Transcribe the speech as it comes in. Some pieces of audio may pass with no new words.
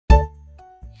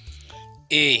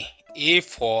A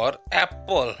for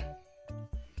apple.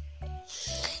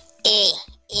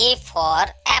 A for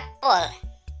apple.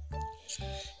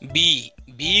 B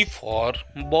for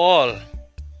ball.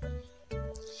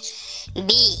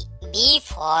 B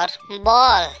for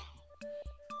ball.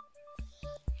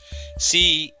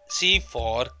 C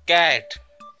for cat.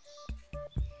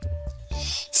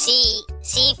 C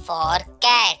for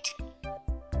cat.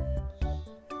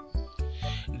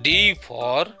 D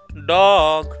for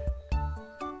dog.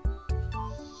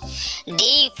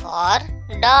 D for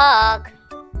dog.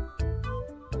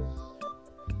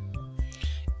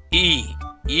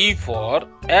 E for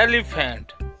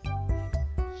elephant.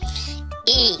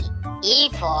 E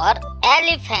for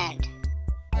elephant.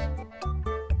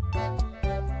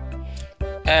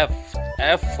 F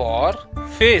for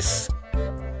fish.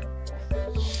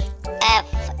 F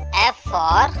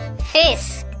for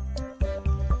fish.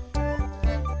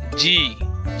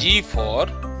 G for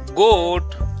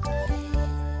goat.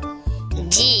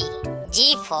 G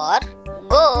for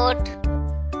goat.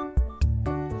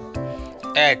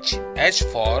 H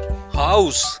for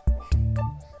house.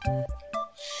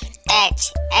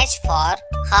 H for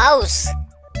house.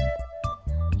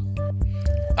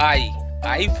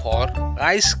 I for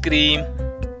ice cream.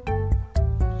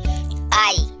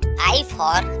 I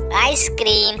for ice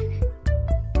cream.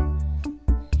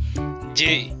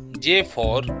 J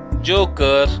for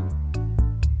joker.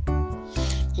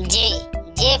 J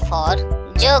for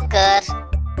joker.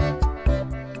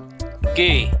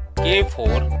 K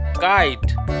for kite.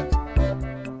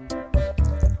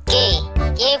 K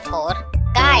for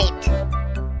kite.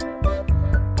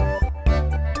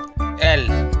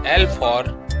 L for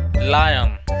lion.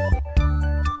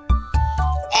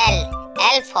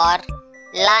 L for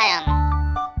lion.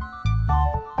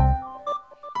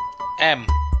 M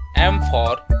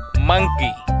for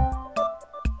monkey.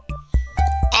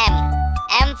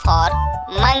 M for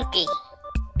monkey.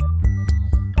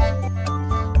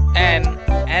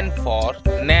 N for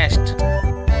nest.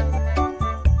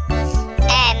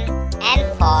 N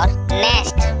for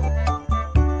nest.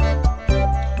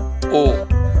 O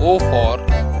for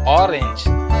orange.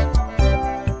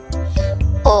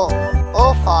 O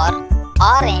for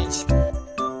orange.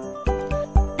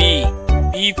 P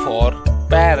for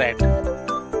parrot.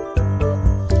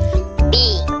 P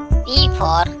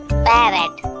for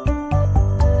parrot.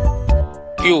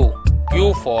 Q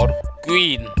for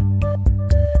queen.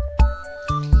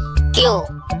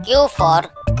 Q for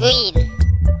queen.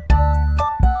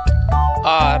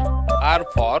 R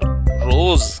for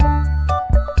rose.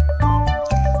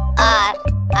 R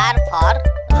for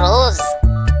rose.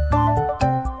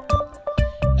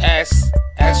 S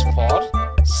for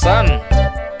sun.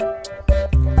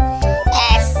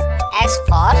 S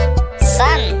for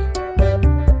sun.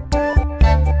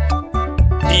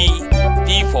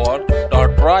 T for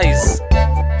tortoise.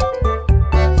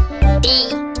 T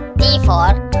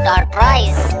for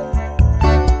tortoise.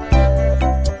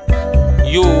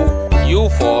 U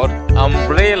for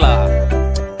umbrella.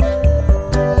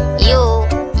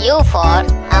 U for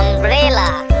umbrella.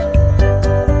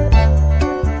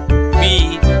 V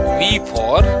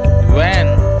for van.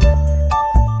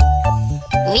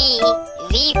 V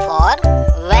for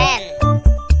van.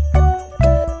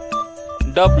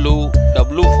 W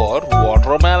for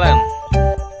watermelon.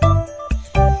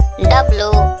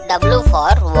 W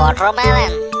for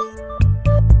watermelon.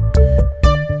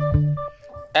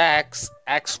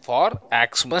 X for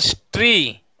Xmas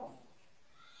tree.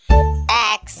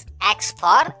 X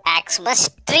for Xmas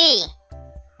tree.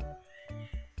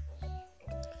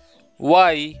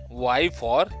 Y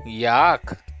for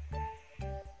yak.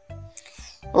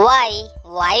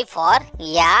 Y for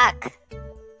yak.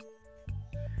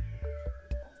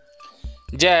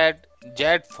 Z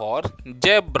for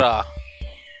zebra.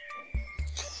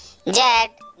 Z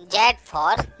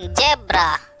for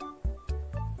zebra.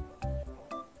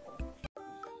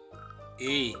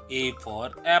 A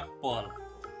for apple.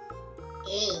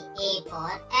 A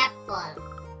for apple.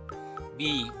 B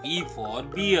for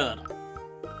beer.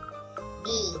 B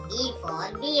for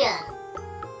beer.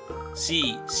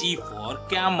 C for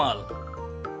camel.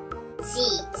 C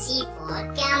for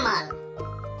camel.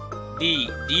 D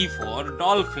for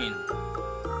dolphin.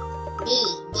 D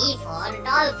for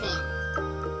dolphin.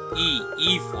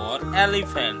 E for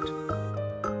elephant.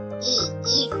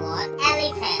 E for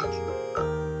elephant.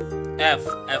 F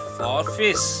for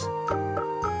fish.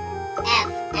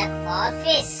 F for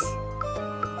fish.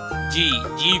 G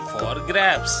for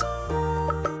grapes.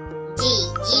 G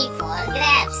for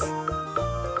grapes.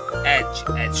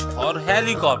 H for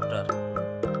helicopter.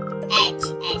 H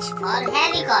for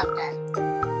helicopter.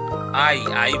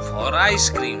 I for ice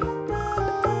cream.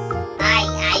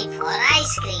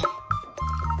 ice cream.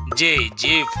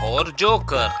 J for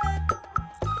joker.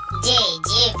 J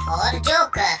for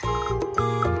joker.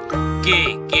 K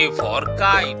for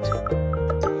kite.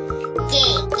 K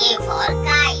for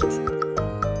kite.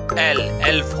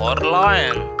 L for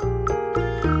lion.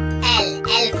 L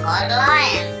for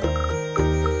lion.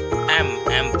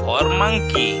 M for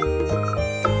monkey.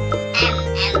 M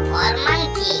for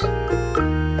monkey.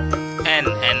 N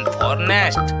for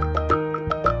nest.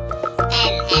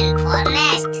 N for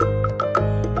nest.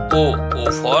 O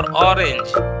for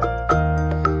orange.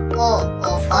 O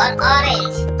for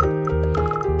orange.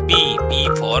 P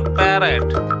for parrot.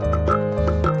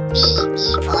 P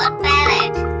for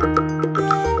parrot.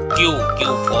 Q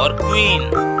for queen.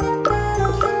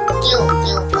 Q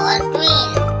for queen.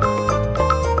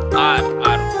 R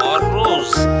for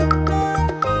rose.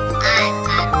 R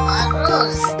for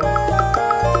rose.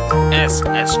 S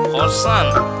for sun.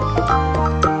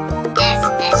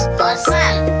 S for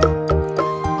sun.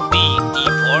 T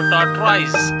for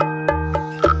tortoise.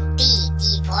 T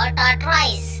for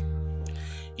tortoise.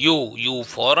 U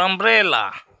for umbrella.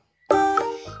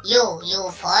 U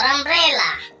for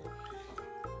umbrella.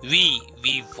 V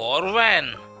for van.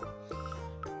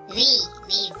 V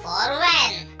for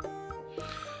van.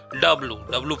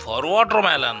 W for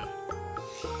watermelon.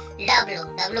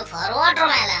 W for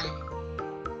watermelon.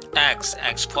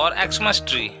 X for Xmas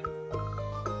tree.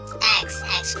 X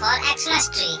for Xmas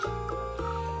tree.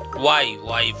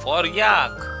 Y for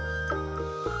yak.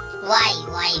 Y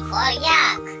for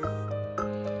yak.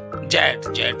 Z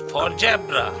for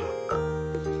zebra.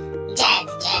 Z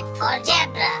for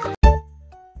zebra.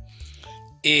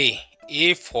 A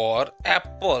for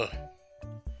apple.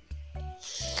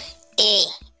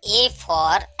 A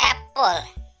for apple.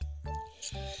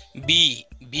 B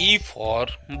for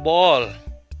ball.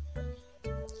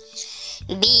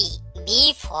 B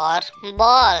for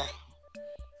ball.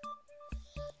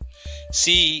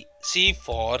 C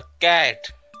for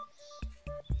cat.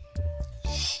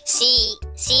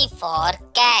 C for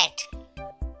cat.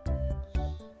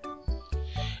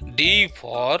 D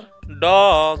for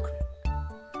dog.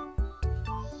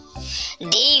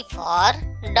 D for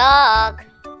dog.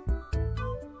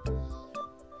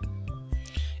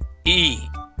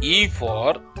 E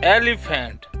for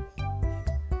elephant.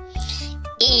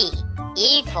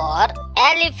 E for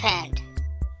elephant.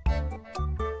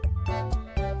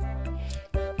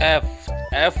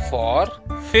 F for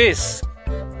fish.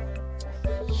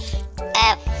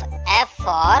 F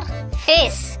for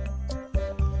fish.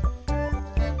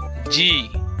 G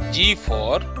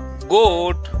for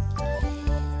goat.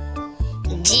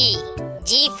 G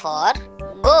for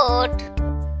goat.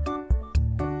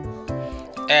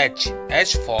 H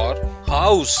for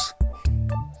house.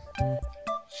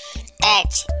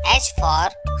 H for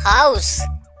house.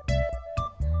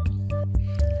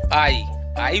 I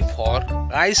for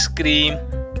ice cream.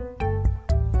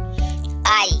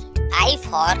 I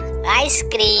for ice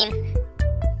cream.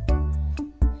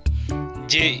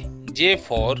 J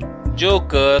for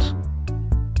joker.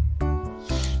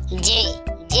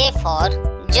 J for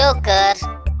joker.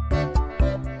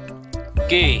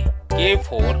 K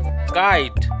for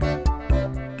kite.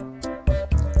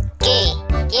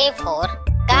 K for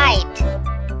kite.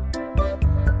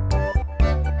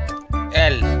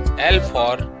 L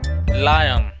for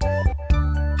lion.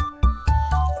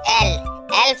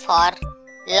 L for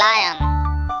lion.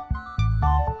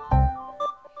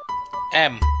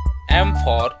 M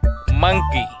for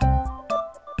monkey.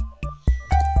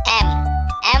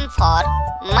 M for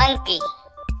monkey.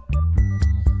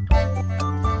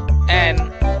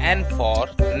 N for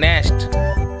nest.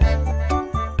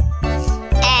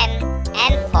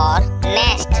 N for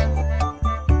nest.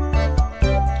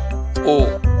 O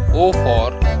for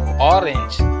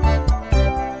orange.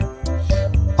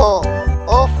 O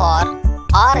for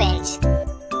orange.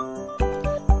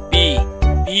 P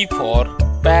for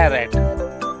parrot.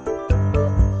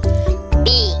 P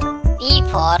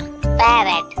for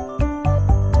parrot.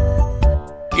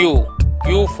 Q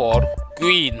for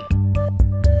queen.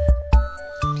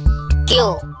 Q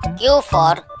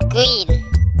for queen.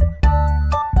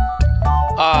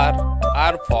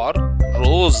 R for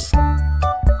rose.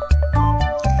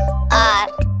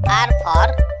 R for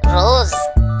rose.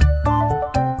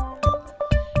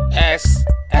 S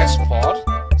for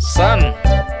sun.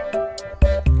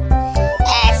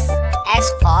 S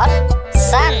for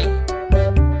sun.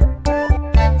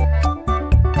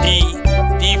 T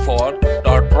for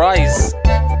tortoise.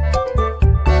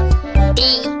 T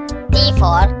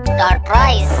for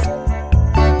tortoise.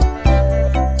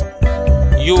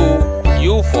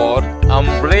 U for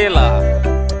umbrella.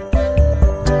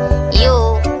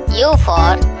 U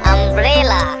for umbrella.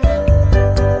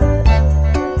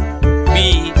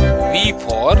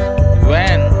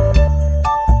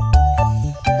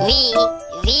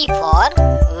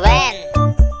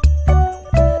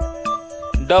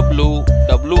 W.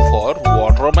 W for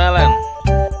watermelon.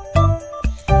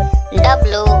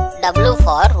 W. W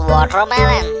for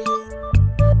watermelon.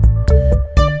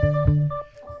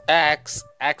 X.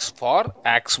 X for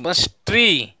Xmas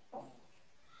tree.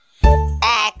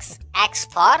 X. X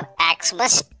for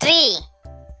Xmas tree.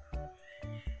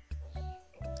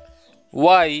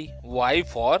 Y. Y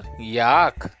for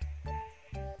yak.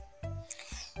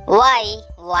 Y.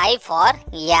 Y for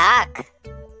yak.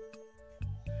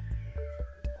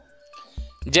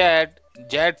 Z.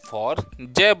 Z for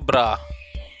zebra.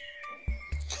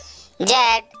 Z.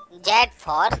 Z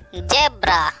for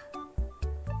zebra.